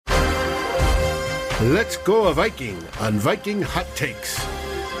Let's go a Viking on Viking Hot Takes.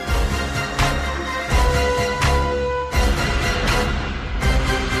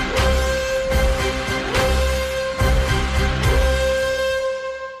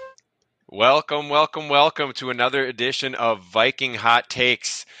 Welcome to another edition of Viking Hot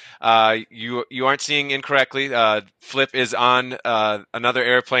Takes. You aren't seeing incorrectly. Flip is on another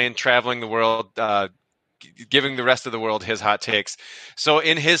airplane traveling the world, giving the rest of the world his hot takes. So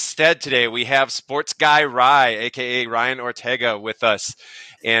in his stead today, we have sports guy Rye, aka Ryan Ortega, with us,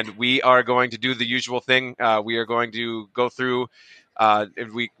 and we are going to do the usual thing. We are going to go through.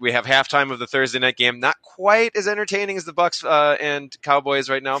 We have halftime of the Thursday night game. Not quite as entertaining as the Bucks and Cowboys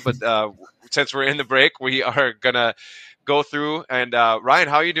right now, but since we're in the break, we are gonna go through. And Ryan,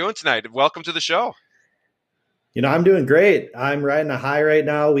 how are you doing tonight? Welcome to the show. You know, I'm doing great. I'm riding a high right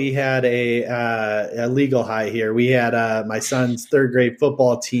now. We had a legal high here. We had my son's third grade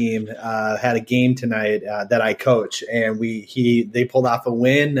football team had a game tonight that I coach, and they pulled off a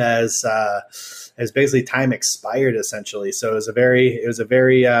win as basically time expired essentially. So it was a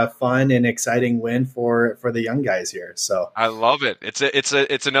very fun and exciting win for the young guys here. So I love it.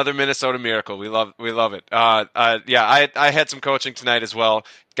 It's another Minnesota miracle. We love it. I had some coaching tonight as well.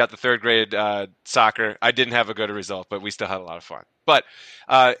 Got the third grade soccer. I didn't have a good result, but we still had a lot of fun. But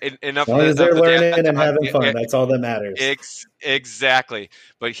enough. As long as they're learning and having fun, that's all that matters. Exactly.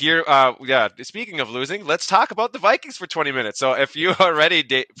 But here, speaking of losing, let's talk about the Vikings for 20 minutes. So if you are ready,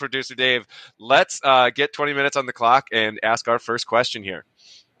 Producer Dave, let's get 20 minutes on the clock and ask our first question here.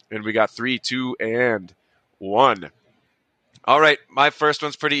 And we got 3, 2, and 1. All right, my first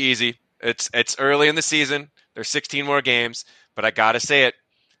one's pretty easy. It's early in the season. There's 16 more games, but I gotta say it.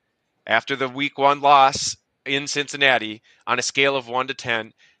 After the Week 1 loss in Cincinnati, on a scale of 1 to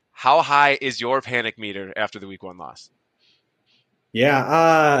 10, how high is your panic meter after the Week 1 loss?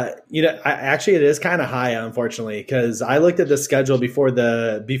 Yeah, actually, it is kind of high, unfortunately, because I looked at the schedule before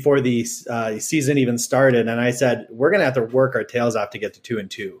the season even started, and I said we're going to have to work our tails off to get to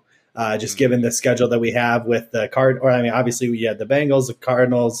 2-2. Just given the schedule that we have with the obviously we had the Bengals, the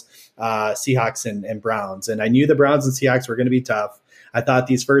Cardinals, Seahawks, and Browns, and I knew the Browns and Seahawks were going to be tough. I thought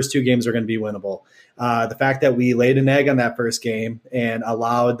these first 2 games were going to be winnable. The fact that we laid an egg on that first game and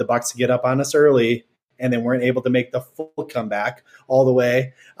allowed the Bucs to get up on us early and then weren't able to make the full comeback all the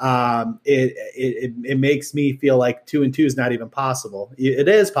way, it makes me feel like 2-2 is not even possible. It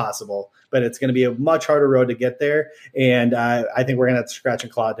is possible, but it's going to be a much harder road to get there. And I think we're going to have to scratch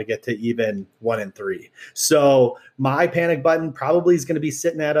and claw to get to even 1-3. So my panic button probably is going to be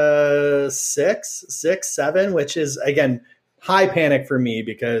sitting at a 6, 7, which is, again, high panic for me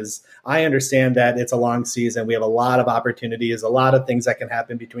because I understand that it's a long season. We have a lot of opportunities, a lot of things that can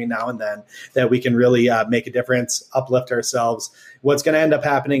happen between now and then that we can really make a difference, uplift ourselves. What's going to end up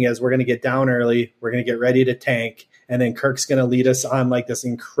happening is we're going to get down early. We're going to get ready to tank. And then Kirk's going to lead us on like this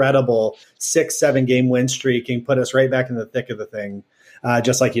incredible 6-7 game win streak and put us right back in the thick of the thing,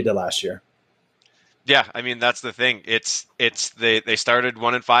 just like he did last year. Yeah, I mean, that's the thing. They started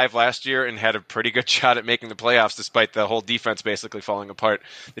 1-5 last year and had a pretty good shot at making the playoffs despite the whole defense basically falling apart.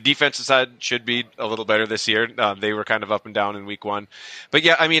 The defensive side should be a little better this year. They were kind of up and down in Week 1. But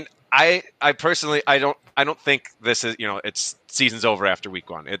yeah, I mean, I personally I don't think this is, it's season's over after Week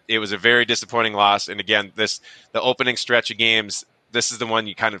 1. It was a very disappointing loss, and again, the opening stretch of games, this is the one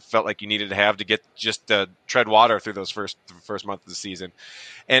you kind of felt like you needed to have to get just tread water through the first month of the season.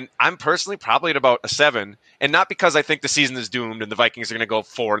 And I'm personally probably at about a 7, and not because I think the season is doomed and the Vikings are going to go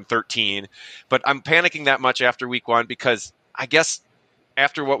 4-13, but I'm panicking that much after Week 1 because I guess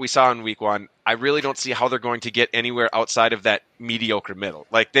after what we saw in Week 1, I really don't see how they're going to get anywhere outside of that mediocre middle.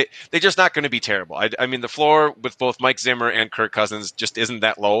 Like they're just not going to be terrible. I mean, the floor with both Mike Zimmer and Kirk Cousins just isn't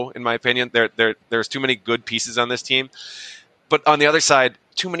that low, in my opinion. There's too many good pieces on this team. But on the other side,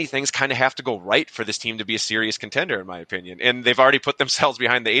 too many things kind of have to go right for this team to be a serious contender, in my opinion. And they've already put themselves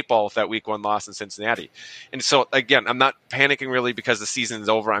behind the 8 ball with that Week 1 loss in Cincinnati. And so, again, I'm not panicking really because the season is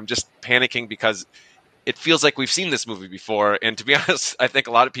over. I'm just panicking because it feels like we've seen this movie before. And to be honest, I think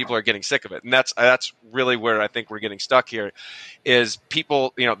a lot of people are getting sick of it. And that's really where I think we're getting stuck here is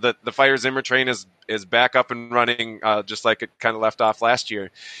people, the Fire Zimmer train is back up and running just like it kind of left off last year.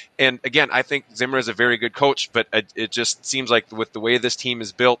 And again, I think Zimmer is a very good coach, but it just seems like with the way this team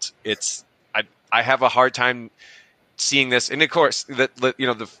is built, I have a hard time seeing this. And of course,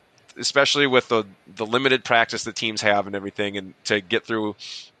 especially with the limited practice that teams have and everything, and to get through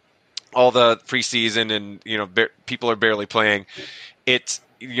all the preseason and, people are barely playing.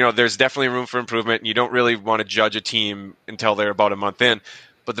 There's definitely room for improvement. You don't really want to judge a team until they're about a month in.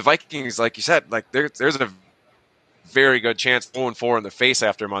 But the Vikings, like you said, like there's a very good chance 0-4 in the face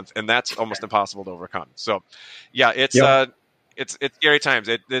after a month, and that's almost impossible to overcome. So, yeah, it's scary times.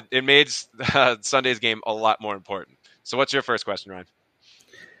 It made Sunday's game a lot more important. So, what's your first question, Ryan?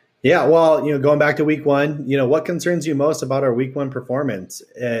 Yeah, well, going back to week one, what concerns you most about our week one performance?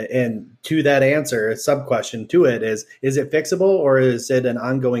 And to that answer, a sub question to it is it fixable or is it an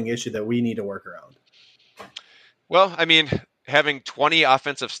ongoing issue that we need to work around? Well, I mean, having 20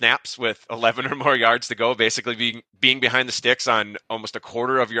 offensive snaps with 11 or more yards to go, basically being behind the sticks on almost a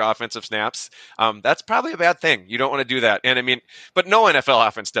quarter of your offensive snaps, that's probably a bad thing. You don't want to do that. And I mean, but no NFL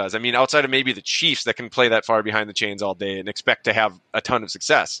offense does. I mean, outside of maybe the Chiefs that can play that far behind the chains all day and expect to have a ton of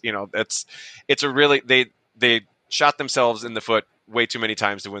success. It's a really, they shot themselves in the foot way too many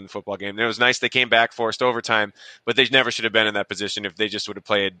times to win the football game. And it was nice they came back, forced overtime, but they never should have been in that position if they just would have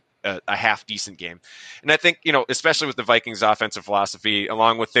played a half decent game. And I think, especially with the Vikings offensive philosophy,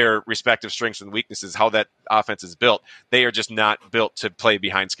 along with their respective strengths and weaknesses, how that offense is built, they are just not built to play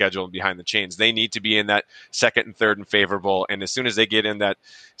behind schedule and behind the chains. They need to be in that second and third and favorable. And as soon as they get in that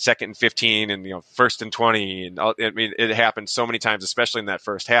second and 15 and, first and 20, and I mean, it happened so many times, especially in that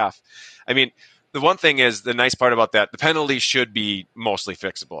first half. I mean, the one thing is the nice part about that, the penalties should be mostly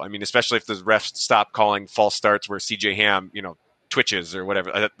fixable. I mean, especially if the refs stop calling false starts where CJ Ham, twitches or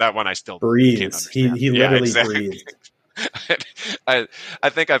whatever. That one I still breathes. Can't understand. He literally breathed. I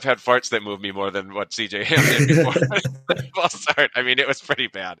think I've had farts that move me more than what CJ Ham did before. False start. I mean, it was pretty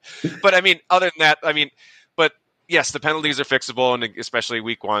bad. But I mean, other than that, but yes, the penalties are fixable, and especially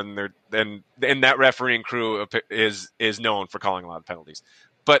week one, and that refereeing crew is known for calling a lot of penalties.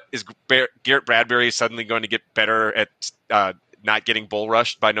 But is Garrett Bradbury suddenly going to get better at not getting bull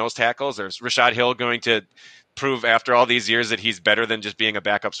rushed by nose tackles? Or is Rashad Hill going to prove after all these years that he's better than just being a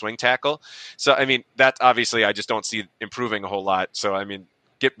backup swing tackle? So, I mean, that obviously I just don't see improving a whole lot. So, I mean,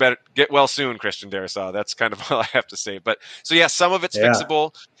 get well soon, Christian Darrisaw. That's kind of all I have to say. But so, yeah, some of it's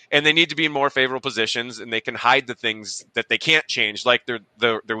fixable, and they need to be in more favorable positions, and they can hide the things that they can't change, like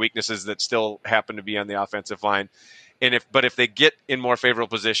their weaknesses that still happen to be on the offensive line. And if they get in more favorable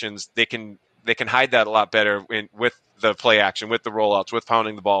positions, they can hide that a lot better with the play action, with the rollouts, with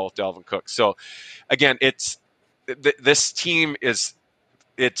pounding the ball with Dalvin Cook. So again, this team it's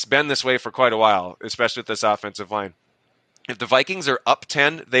been this way for quite a while, especially with this offensive line. If the Vikings are up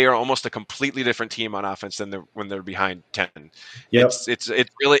 10, they are almost a completely different team on offense than when they're behind 10. Yep.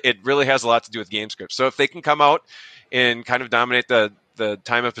 It really has a lot to do with game script. So if they can come out and kind of dominate the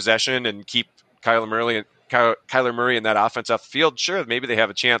time of possession and keep Kyler Murray in that offense off the field, sure, maybe they have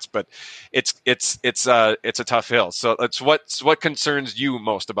a chance, but it's a tough hill. So it's what concerns you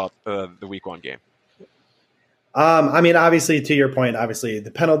most about the week one game. I mean, obviously, to your point, obviously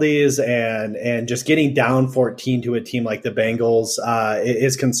the penalties and just getting down 14 to a team like the Bengals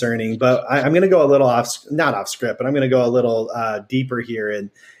is concerning. But I'm going to go a little not off script, but I'm going to go a little deeper here. And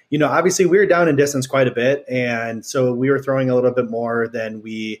obviously we were down in distance quite a bit, and so we were throwing a little bit more than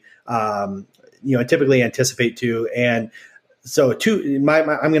we typically anticipate to. And so I'm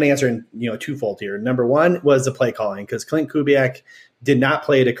going to answer in twofold here. Number one was the play calling, because Clint Kubiak did not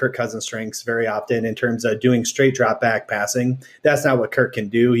play to Kirk Cousins' strengths very often in terms of doing straight drop back passing. That's not what Kirk can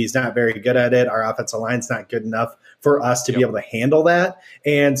do. He's not very good at it. Our offensive line's not good enough for us to be able to handle that.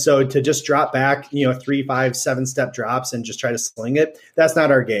 And so to just drop back, 3, 5, 7 step drops and just try to sling it, that's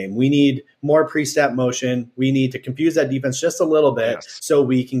not our game. We need more pre-step motion. We need to confuse that defense just a little bit so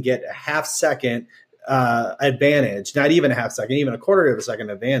we can get a half second advantage, not even a half second, even a quarter of a second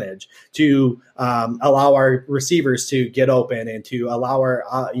advantage to allow our receivers to get open and to allow our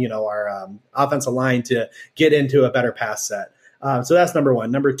offensive line to get into a better pass set. So that's number one.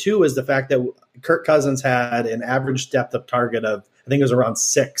 Number two is the fact that Kirk Cousins had an average depth of target of, I think it was around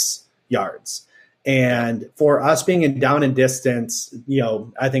 6 yards. And for us being down in distance,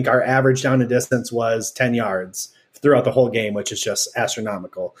 I think our average down in distance was 10 yards throughout the whole game, which is just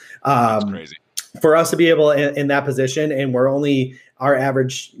astronomical. That's crazy. For us to be able in that position, and we're only our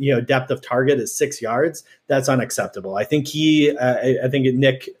average depth of target is 6 yards, that's unacceptable. I think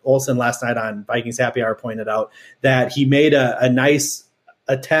Nick Olson last night on Vikings Happy Hour pointed out that he made a nice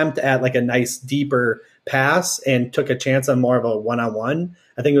attempt at like a nice deeper pass and took a chance on more of a one-on-one.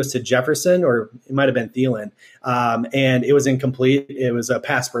 I think it was to Jefferson, or it might have been Thielen, and it was incomplete. It was a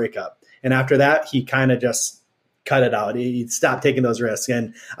pass breakup, and after that he kind of just cut it out. He stopped taking those risks.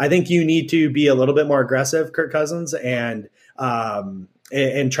 And I think you need to be a little bit more aggressive, Kirk Cousins, and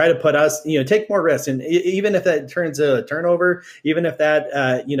try to put us, take more risks. And even if that turns a turnover, even if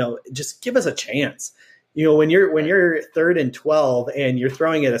that, just give us a chance. when you're 3rd and 12 and you're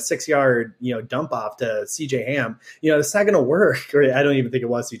throwing it a 6-yard, dump off to CJ Ham, it's not going to work. Or I don't even think it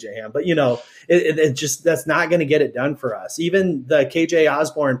was CJ Ham, but it just, that's not going to get it done for us. Even the KJ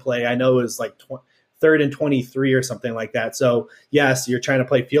Osborne play, I know, is like 3rd and 23 or something like that. So yes, you're trying to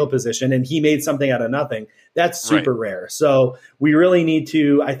play field position, and he made something out of nothing. That's super rare. So we really need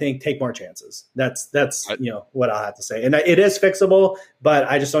to, I think, take more chances. That's what I'll have to say. And it is fixable, but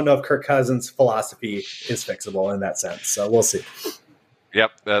I just don't know if Kirk Cousins' philosophy is fixable in that sense. So we'll see.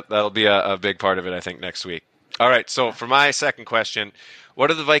 Yep, that'll be a big part of it, I think, next week. All right, so for my second question, what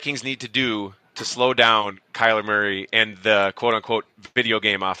do the Vikings need to do to slow down Kyler Murray and the quote-unquote video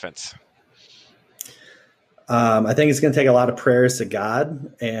game offense? I think it's going to take a lot of prayers to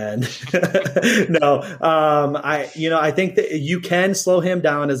God, and I think that you can slow him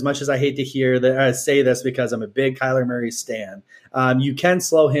down. As much as I hate to hear that, I say this because I'm a big Kyler Murray stan. You can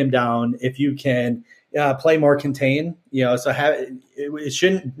slow him down if you can play more contain. It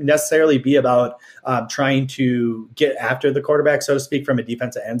shouldn't necessarily be about trying to get after the quarterback, so to speak, from a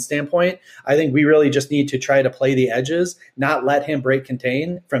defensive end standpoint. I think we really just need to try to play the edges, not let him break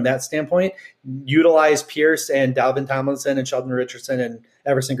contain from that standpoint. Utilize Pierce and Dalvin Tomlinson and Sheldon Richardson and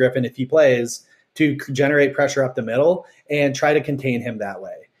Everson Griffin, if he plays, to generate pressure up the middle and try to contain him that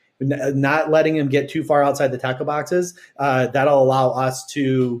way. Not letting him get too far outside the tackle boxes. That'll allow us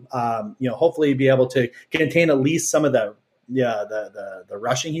to, hopefully be able to contain at least some of the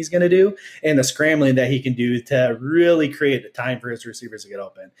rushing he's going to do and the scrambling that he can do to really create a time for his receivers to get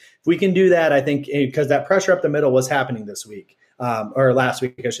open. If we can do that, I think, because that pressure up the middle was happening this week. Or last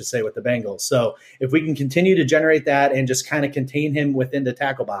week, I should say, with the Bengals. So if we can continue to generate that and just kind of contain him within the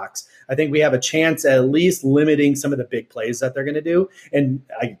tackle box, I think we have a chance at least limiting some of the big plays that they're going to do and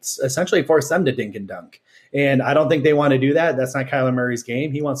essentially force them to dink and dunk. And I don't think they want to do that. That's not Kyler Murray's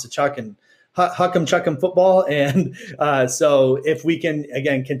game. He wants to chuck and chuck him football. And so if we can,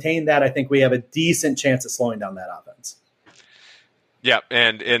 again, contain that, I think we have a decent chance of slowing down that offense. Yeah,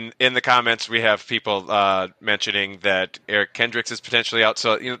 and in the comments we have people mentioning that Eric Kendricks is potentially out.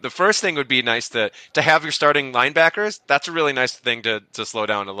 So the first thing would be nice to have your starting linebackers. That's a really nice thing to slow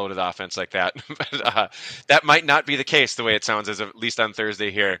down a loaded offense like that. But that might not be the case the way it sounds, as at least on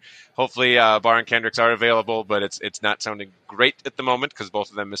Thursday here. Hopefully, Barr and Kendricks are available, but it's not sounding great at the moment because both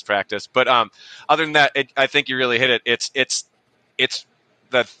of them missed practice. But other than that, I think you really hit it. It's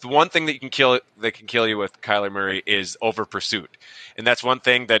the one thing that can kill you with Kyler Murray is over pursuit. And that's one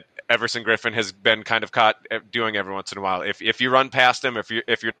thing that Everson Griffin has been kind of caught doing every once in a while. If you run past him, if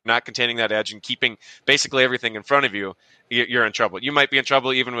you're not containing that edge and keeping basically everything in front of you, you're in trouble. You might be in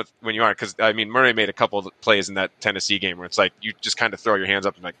trouble even when you aren't, because Murray made a couple of plays in that Tennessee game where it's like you just kind of throw your hands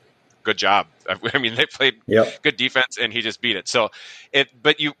up and like, good job. They played good defense and he just beat it. So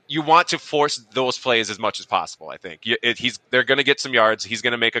but you want to force those plays as much as possible. I think they're going to get some yards. He's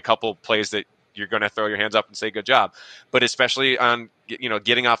going to make a couple plays that you're going to throw your hands up and say good job. But especially on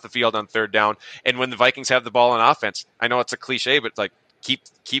getting off the field on third down, and when the Vikings have the ball on offense, I know it's a cliche, but like keep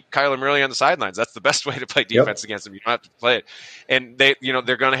Kyler Murray on the sidelines. That's the best way to play defense against them. You don't have to play it, and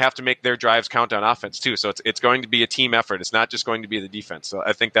they're going to have to make their drives count on offense too. So it's going to be a team effort. It's not just going to be the defense. So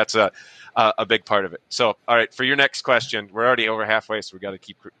I think that's a big part of it. So all right, for your next question, we're already over halfway, so we got to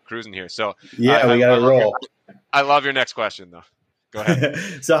keep cruising here. So we got to roll. I love your next question though. Go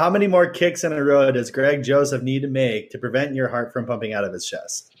ahead. So how many more kicks in a row does Greg Joseph need to make to prevent your heart from pumping out of his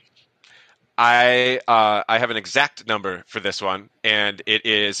chest? I have an exact number for this one, and it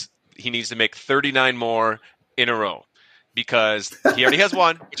is he needs to make 39 more in a row because he already has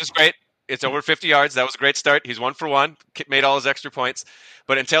one, which is great. It's over 50 yards. That was a great start. He's 1 for 1, made all his extra points.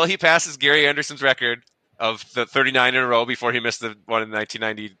 But until he passes Gary Anderson's record of the 39 in a row before he missed the one in the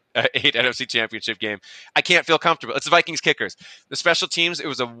 1998 NFC Championship game, I can't feel comfortable. It's the Vikings kickers. The special teams, it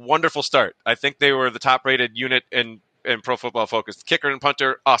was a wonderful start. I think they were the top-rated unit in Pro Football Focus. Kicker and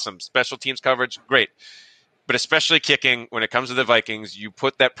punter, awesome. Special teams coverage, great. But especially kicking, when it comes to the Vikings, you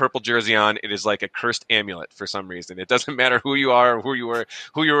put that purple jersey on, it is like a cursed amulet for some reason. It doesn't matter who you are or who you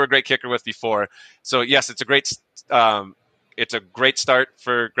were a great kicker with before. So yes, it's a great start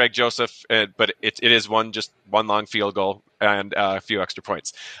for Greg Joseph, but it is one long field goal and a few extra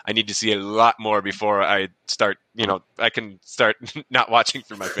points. I need to see a lot more before I start. I can start not watching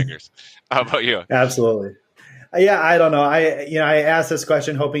through my fingers. How about you? Absolutely. Yeah, I don't know. I asked this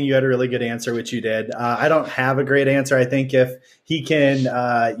question hoping you had a really good answer, which you did. I don't have a great answer. I think if he can,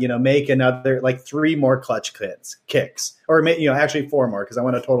 make another like 3 more clutch kicks, or actually 4 more, because I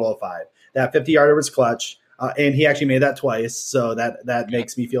want a total of 5. That 50-yarder was clutch. and he actually made that twice. So that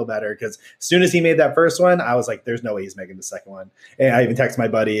makes me feel better because as soon as he made that first one, I was like, there's no way he's making the second one. And I even texted my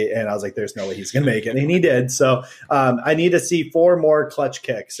buddy and I was like, there's no way he's going to make it. And he did. So I need to see 4 more clutch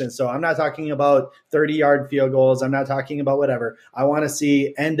kicks. And so I'm not talking about 30-yard field goals. I'm not talking about whatever. I want to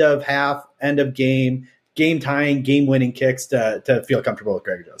see end of half, end of game tying, game winning kicks to feel comfortable with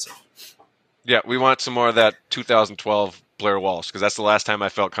Greg Joseph. Yeah, we want some more of that 2012 Blair Walsh because that's the last time I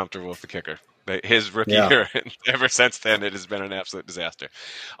felt comfortable with the kicker. His rookie year, and ever since then, it has been an absolute disaster.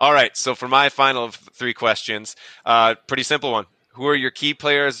 All right, so for my final of 3 questions, pretty simple one. Who are your key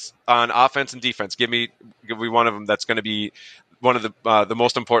players on offense and defense? Give me one of them that's going to be one of the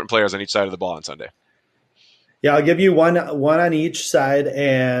most important players on each side of the ball on Sunday. Yeah, I'll give you one on each side,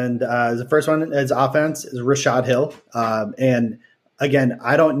 and the first one is offense is Rashad Hill, and again,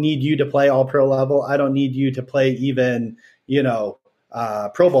 I don't need you to play all pro level. I don't need you to play even,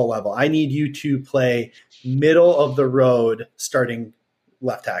 Pro Bowl level. I need you to play middle of the road starting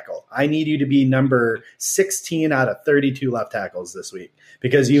left tackle. I need you to be number 16 out of 32 left tackles this week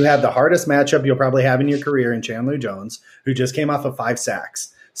because you have the hardest matchup you'll probably have in your career in Chandler Jones, who just came off of 5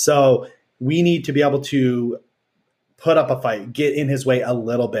 sacks. So we need to be able to put up a fight, get in his way a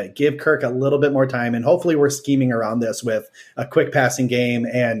little bit, give Kirk a little bit more time. And hopefully we're scheming around this with a quick passing game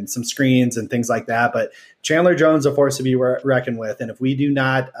and some screens and things like that. But Chandler Jones, a force to be reckoned with. And if we do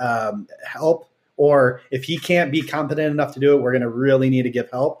not help, or if he can't be competent enough to do it, we're going to really need to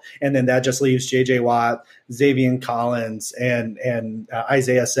give help. And then that just leaves J.J. Watt, Xavier Collins, and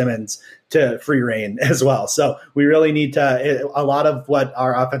Isaiah Simmons to free reign as well. So we really need to – a lot of what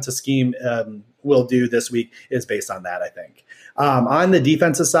our offensive scheme will do this week is based on that, I think. On the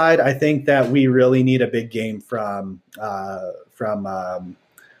defensive side, I think that we really need a big game from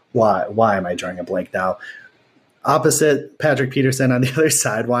why am I drawing a blank now? Opposite Patrick Peterson on the other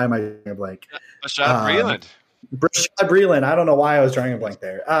side. Why am I drawing a blank? Rashad Breeland. Rashad Breeland. I don't know why I was drawing a blank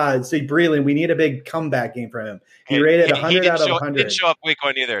there. See, Breeland, we need a big comeback game from him. He rated 100 out of 100. He didn't show up week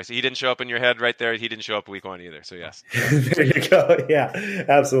 1 either. So he didn't show up in your head right there. He didn't show up week 1 either. So yes. There you go. Yeah,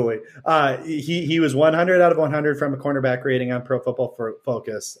 absolutely. He was 100 out of 100 from a cornerback rating on Pro Football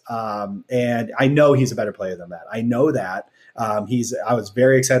Focus. And I know he's a better player than that. I know that. I was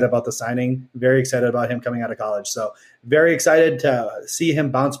very excited about the signing, very excited about him coming out of college. So very excited to see him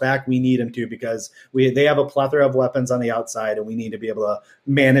bounce back. We need him to because they have a plethora of weapons on the outside, and we need to be able to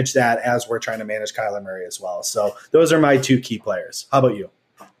manage that as we're trying to manage Kyler Murray as well. So those are my 2 key players. How about you?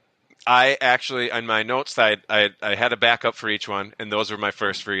 I actually, on my notes, I had a backup for each one, and those were my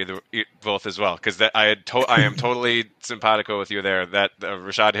first for both as well. Because I am totally simpatico with you there. That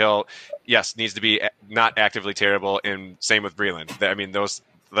Rashad Hill, yes, needs to be not actively terrible, and same with Breeland. I mean, those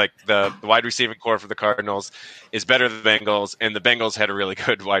like the wide receiving core for the Cardinals is better than the Bengals, and the Bengals had a really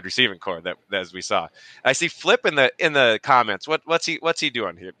good wide receiving core that as we saw. I see Flip in the comments. What's he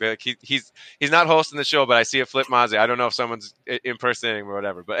doing here? He's not hosting the show, but I see a Flip Mazzi. I don't know if someone's impersonating him or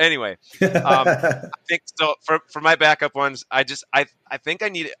whatever. But anyway, I think so. For my backup ones, I think I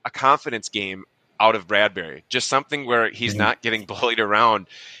need a confidence game out of Bradbury, just something where he's not getting bullied around.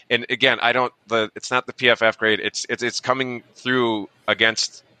 And again, it's not the PFF grade. It's coming through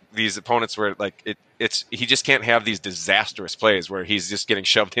against these opponents where he just can't have these disastrous plays where he's just getting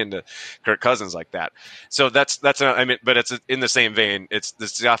shoved into Kirk Cousins like that. So but it's in the same vein.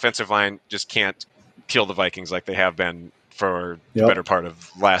 The offensive line just can't kill the Vikings like they have been for the better part of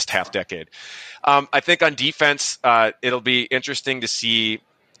last half decade. I think on defense, it'll be interesting to see.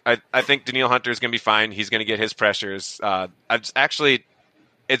 I think Danielle Hunter is going to be fine. He's going to get his pressures.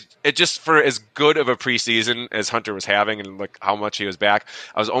 It just for as good of a preseason as Hunter was having and like how much he was back,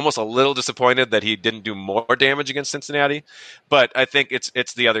 I was almost a little disappointed that he didn't do more damage against Cincinnati. But I think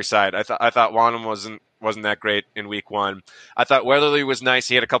it's the other side. I thought Wanham wasn't that great in week 1. I thought Weatherly was nice.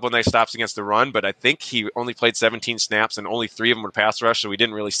 He had a couple of nice stops against the run, but I think he only played 17 snaps and only 3 of them were pass rush, so we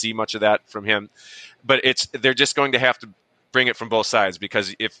didn't really see much of that from him. But they're just going to have to bring it from both sides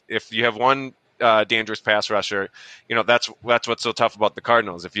because if you have one dangerous pass rusher, that's what's so tough about the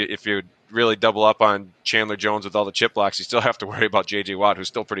Cardinals. If you really double up on Chandler Jones with all the chip blocks, you still have to worry about J.J. Watt, who's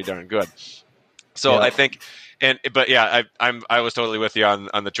still pretty darn good. So I think, I was totally with you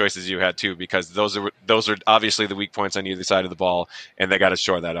on the choices you had too, because those are obviously the weak points on either side of the ball, and they got to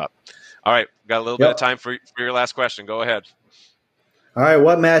shore that up. All right, got a little bit of time for your last question. Go ahead. All right,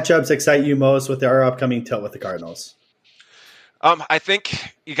 what matchups excite you most with our upcoming tilt with the Cardinals? I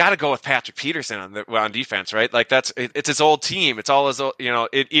think you got to go with Patrick Peterson on defense, right? Like it's his old team. It's all his old,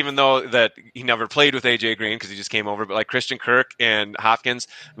 even though that he never played with AJ Green because he just came over, but like Christian Kirk and Hopkins,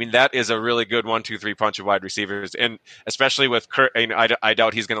 I mean, that is a really good 1-2-3 punch of wide receivers. And especially with Kirk, I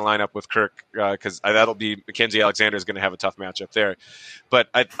doubt he's going to line up with Kirk because that'll be Mackenzie Alexander is going to have a tough matchup there. But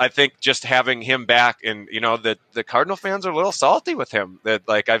I think just having him back, and the Cardinal fans are a little salty with him. That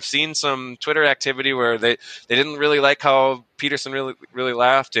like I've seen some Twitter activity where they didn't really like how Peterson really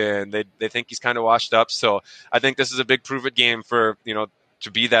laughed, and they think he's kind of washed up. So I think this is a big prove it game for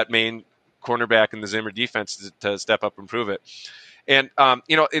to be that main cornerback in the Zimmer defense to step up and prove it. And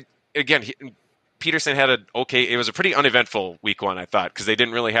Peterson had it was a pretty uneventful week 1, I thought, because they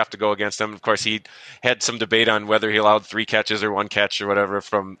didn't really have to go against him. Of course, he had some debate on whether he allowed 3 catches or 1 catch or whatever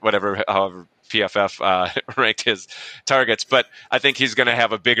from however PFF ranked his targets. But I think he's going to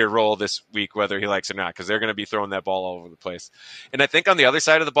have a bigger role this week, whether he likes it or not, because they're going to be throwing that ball all over the place. And I think on the other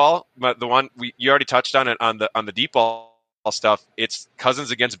side of the ball, the one you already touched on it on the deep ball stuff, it's Cousins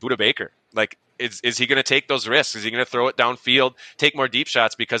against Budda Baker. Like, is he going to take those risks? Is he going to throw it downfield, take more deep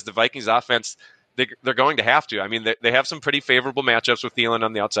shots? Because the Vikings offense, they're going to have to. I mean, they have some pretty favorable matchups with Thielen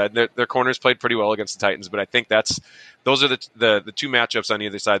on the outside. Their corners played pretty well against the Titans, but I think those are the 2 matchups on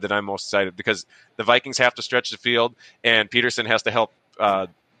either side that I'm most excited, because the Vikings have to stretch the field, and Peterson has to help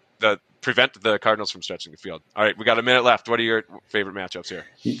prevent the Cardinals from stretching the field. All right, we got a minute left. What are your favorite matchups here?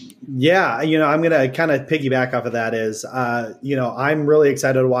 Yeah, I'm going to kind of piggyback off of that is, I'm really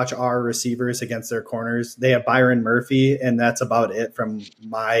excited to watch our receivers against their corners. They have Byron Murphy, and that's about it from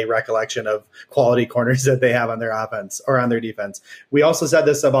my recollection of quality corners that they have on their offense or on their defense. We also said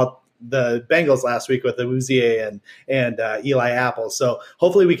this about the Bengals last week with the Awuzie and Eli Apple. So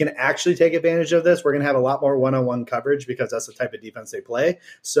hopefully we can actually take advantage of this. We're going to have a lot more one-on-one coverage because that's the type of defense they play.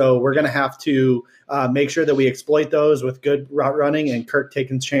 So we're going to have to make sure that we exploit those with good route running, and Kirk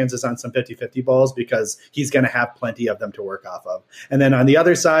taking chances on some 50-50 balls because he's going to have plenty of them to work off of. And then on the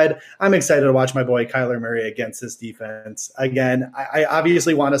other side, I'm excited to watch my boy Kyler Murray against this defense. Again, I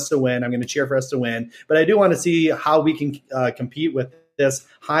obviously want us to win. I'm going to cheer for us to win, but I do want to see how we can compete with this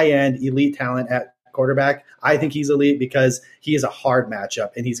high-end elite talent at quarterback. I think he's elite because he is a hard matchup,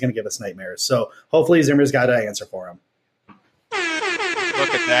 and he's going to give us nightmares. So hopefully Zimmer's got an answer for him.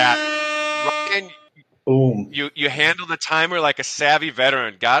 Look at that. Ryan, boom. You handled the timer like a savvy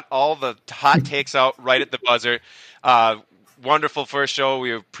veteran. Got all the hot takes out right at the buzzer. Wonderful first show.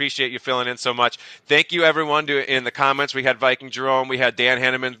 We appreciate you filling in so much. Thank you, everyone. In the comments, we had Viking Jerome. We had Dan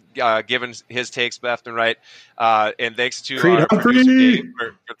Henneman giving his takes left and right. And thanks to Creed our Humphrey. producer,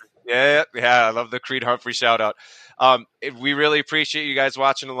 Dave. Yeah, I love the Creed Humphrey shout-out. We really appreciate you guys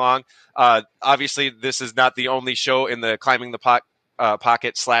watching along. Obviously, this is not the only show in the Climbing the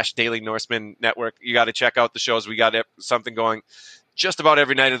Pocket / Daily Norseman network. You got to check out the shows. We got something going just about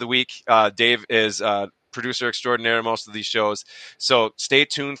every night of the week. Dave is producer extraordinaire most of these shows, so stay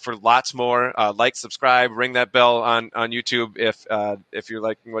tuned for lots more. Like, subscribe, ring that bell on YouTube if you're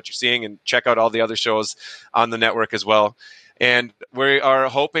liking what you're seeing, and check out all the other shows on the network as well. And we are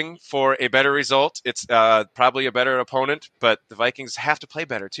hoping for a better result. It's probably a better opponent, but the Vikings have to play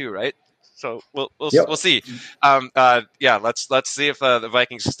better too, right? So we'll see. Let's see if the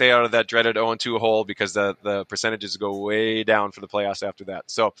Vikings stay out of that dreaded 0-2 hole, because the percentages go way down for the playoffs after that.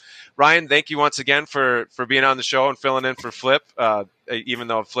 So, Ryan, thank you once again for being on the show and filling in for Flip, even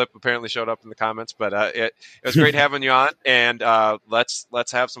though Flip apparently showed up in the comments. But it was great having you on, and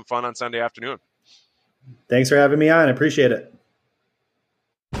let's have some fun on Sunday afternoon. Thanks for having me on. I appreciate it.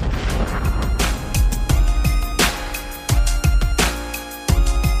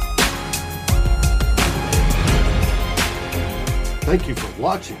 Thank you for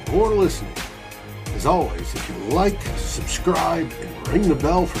watching or listening. As always, if you like, subscribe, and ring the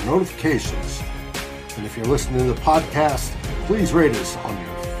bell for notifications. And if you're listening to the podcast, please rate us on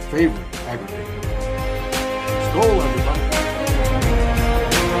your favorite aggregator. Skol, everybody.